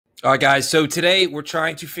All right, guys. So today we're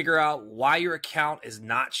trying to figure out why your account is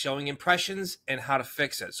not showing impressions and how to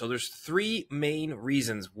fix it. So there's three main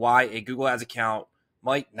reasons why a Google Ads account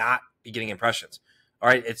might not be getting impressions. All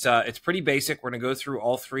right, it's pretty basic. We're gonna go through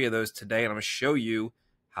all three of those today, and I'm gonna show you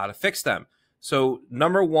how to fix them. So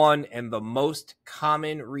number one, and the most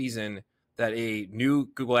common reason that a new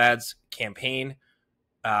Google Ads campaign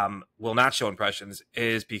will not show impressions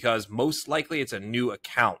is because most likely it's a new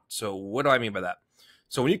account. So what do I mean by that?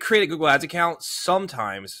 So when you create a Google Ads account,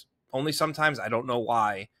 sometimes, only sometimes, I don't know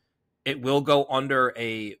why, it will go under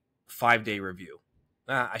a 5-day review.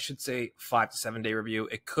 I should say 5 to 7 day review.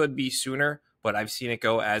 It could be sooner, but I've seen it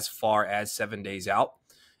go as far as 7 days out.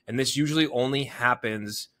 And this usually only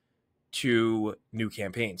happens to new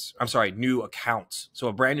campaigns. I'm sorry, new accounts. So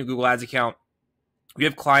a brand new Google Ads account, we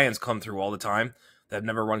have clients come through all the time that have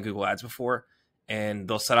never run Google Ads before, and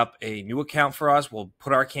they'll set up a new account for us. We'll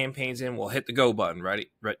put our campaigns in. We'll hit the go button,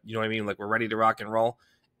 ready? You know what I mean? Like we're ready to rock and roll,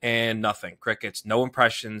 and nothing. Crickets, no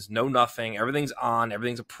impressions, no nothing. Everything's on.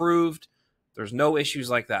 Everything's approved. There's no issues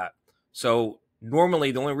like that. So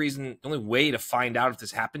normally the only way to find out if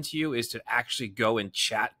this happened to you is to actually go and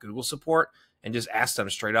chat Google support and just ask them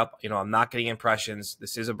straight up, I'm not getting impressions.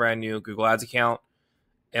 This is a brand new Google Ads account.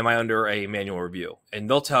 Am I under a manual review? And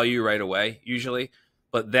they'll tell you right away, usually.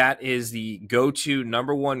 But that is the go-to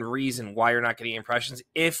number one reason why you're not getting impressions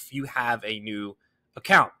if you have a new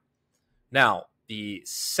account. Now, the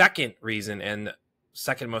second reason and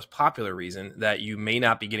second most popular reason that you may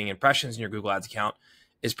not be getting impressions in your Google Ads account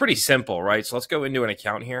is pretty simple, right? So let's go into an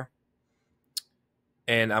account here.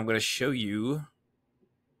 And I'm going to show you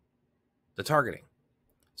the targeting.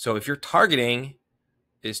 So if your targeting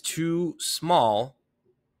is too small,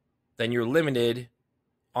 then you're limited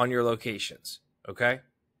on your locations. Okay,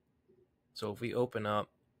 so if we open up,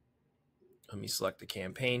 let me select the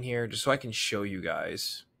campaign here just so I can show you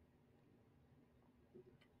guys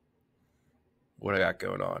what I got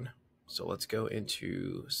going on. So let's go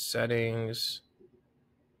into settings,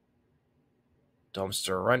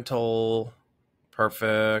 dumpster rental,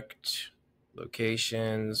 perfect,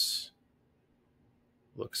 locations,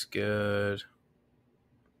 looks good,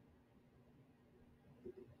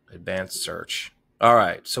 advanced search. All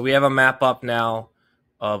right, so we have a map up now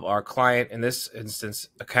of our client, in this instance,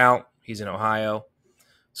 account. He's in Ohio.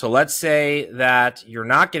 So let's say that you're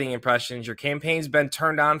not getting impressions. Your campaign's been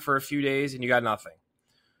turned on for a few days and you got nothing.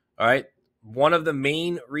 All right, one of the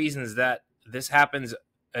main reasons that this happens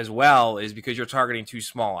as well is because you're targeting too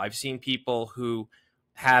small. I've seen people who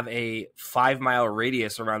have a 5-mile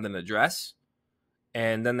radius around an address,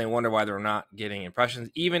 and then they wonder why they're not getting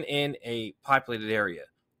impressions, even in a populated area.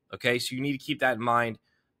 Okay, so you need to keep that in mind.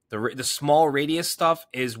 The small radius stuff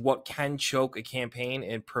is what can choke a campaign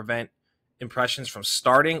and prevent impressions from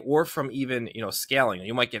starting or from even scaling.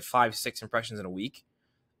 You might get 5-6 impressions in a week.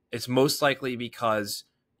 It's most likely because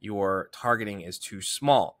your targeting is too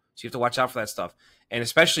small. So you have to watch out for that stuff. And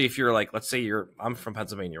especially if you're like, let's say I'm from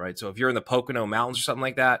Pennsylvania, right? So if you're in the Pocono Mountains or something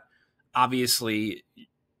like that, obviously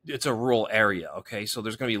it's a rural area. Okay, so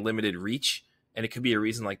there's going to be limited reach. And it could be a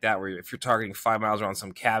reason like that, where if you're targeting 5 miles around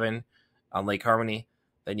some cabin on Lake Harmony,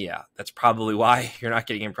 then yeah, that's probably why you're not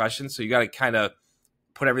getting impressions. So you got to kind of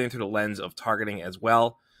put everything through the lens of targeting as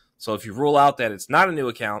well. So if you rule out that it's not a new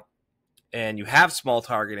account and you have small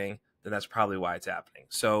targeting, then that's probably why it's happening.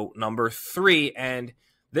 So number 3, and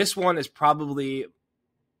this one is probably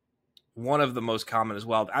one of the most common as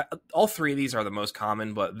well. All 3 of these are the most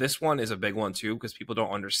common, but this one is a big one too because people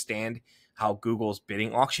don't understand how Google's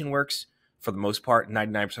bidding auction works. For the most part,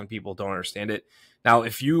 99% of people don't understand it. Now,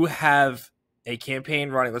 if you have a campaign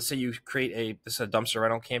running, let's say you create this is a dumpster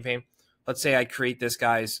rental campaign. Let's say I create this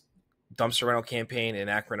guy's dumpster rental campaign in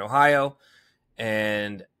Akron, Ohio,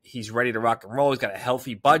 and he's ready to rock and roll. He's got a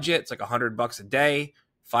healthy budget. It's like $100 a day,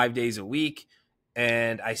 5 days a week.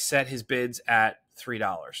 And I set his bids at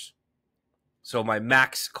 $3. So my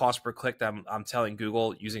max cost per click that I'm telling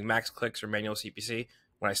Google using max clicks or manual CPC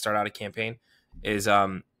when I start out a campaign is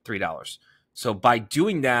 $3. So by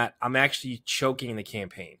doing that, I'm actually choking the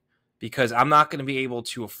campaign because I'm not going to be able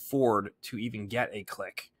to afford to even get a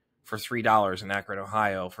click for $3 in Akron,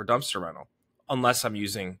 Ohio for dumpster rental, unless I'm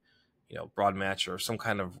using, broad match or some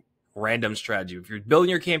kind of random strategy. If you're building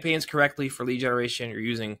your campaigns correctly for lead generation, you're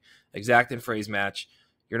using exact and phrase match,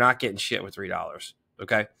 you're not getting shit with $3.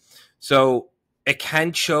 Okay. So it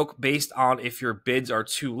can choke based on if your bids are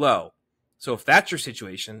too low. So if that's your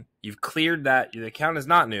situation, you've cleared that, your account is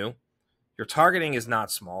not new, your targeting is not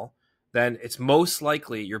small, then it's most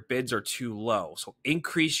likely your bids are too low. So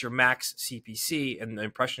increase your max CPC and the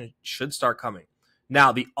impression should start coming.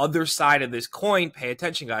 Now, the other side of this coin, pay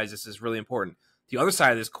attention, guys, this is really important. The other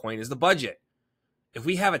side of this coin is the budget. If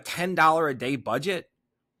we have a $10 a day budget,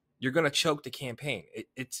 you're going to choke the campaign.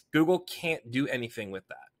 It's Google can't do anything with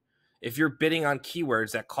that. If you're bidding on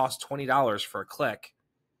keywords that cost $20 for a click,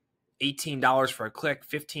 $18 for a click,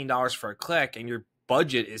 $15 for a click, and your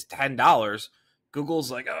budget is $10,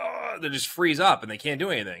 Google's like, oh, they just freeze up and they can't do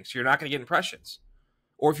anything. So you're not going to get impressions.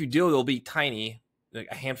 Or if you do, they'll be tiny, like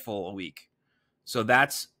a handful a week. So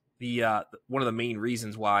that's the one of the main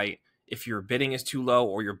reasons why if your bidding is too low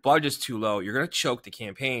or your budget's too low, you're going to choke the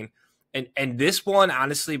campaign. And this one,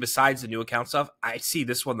 honestly, besides the new account stuff, I see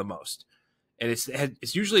this one the most. And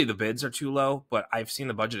it's usually the bids are too low, but I've seen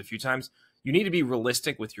the budget a few times. You need to be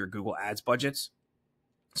realistic with your Google Ads budgets.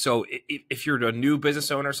 So if you're a new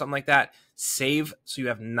business owner or something like that, save so you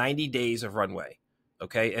have 90 days of runway.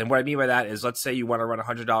 Okay. And what I mean by that is, let's say you want to run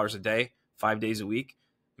 $100 a day, 5 days a week.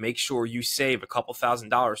 Make sure you save a couple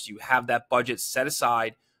 $1,000s so you have that budget set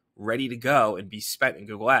aside, ready to go and be spent in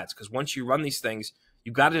Google Ads. Because once you run these things,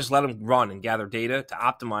 you got to just let them run and gather data to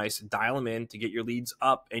optimize, to dial them in, to get your leads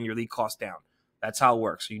up and your lead cost down. That's how it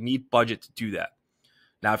works. So you need budget to do that.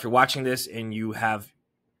 Now, if you're watching this and you're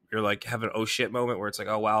like having an oh shit moment where it's like,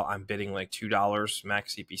 oh, wow, I'm bidding like $2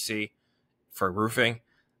 max CPC for roofing,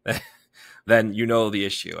 then you know the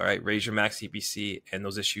issue. All right. Raise your max CPC and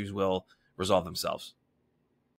those issues will resolve themselves.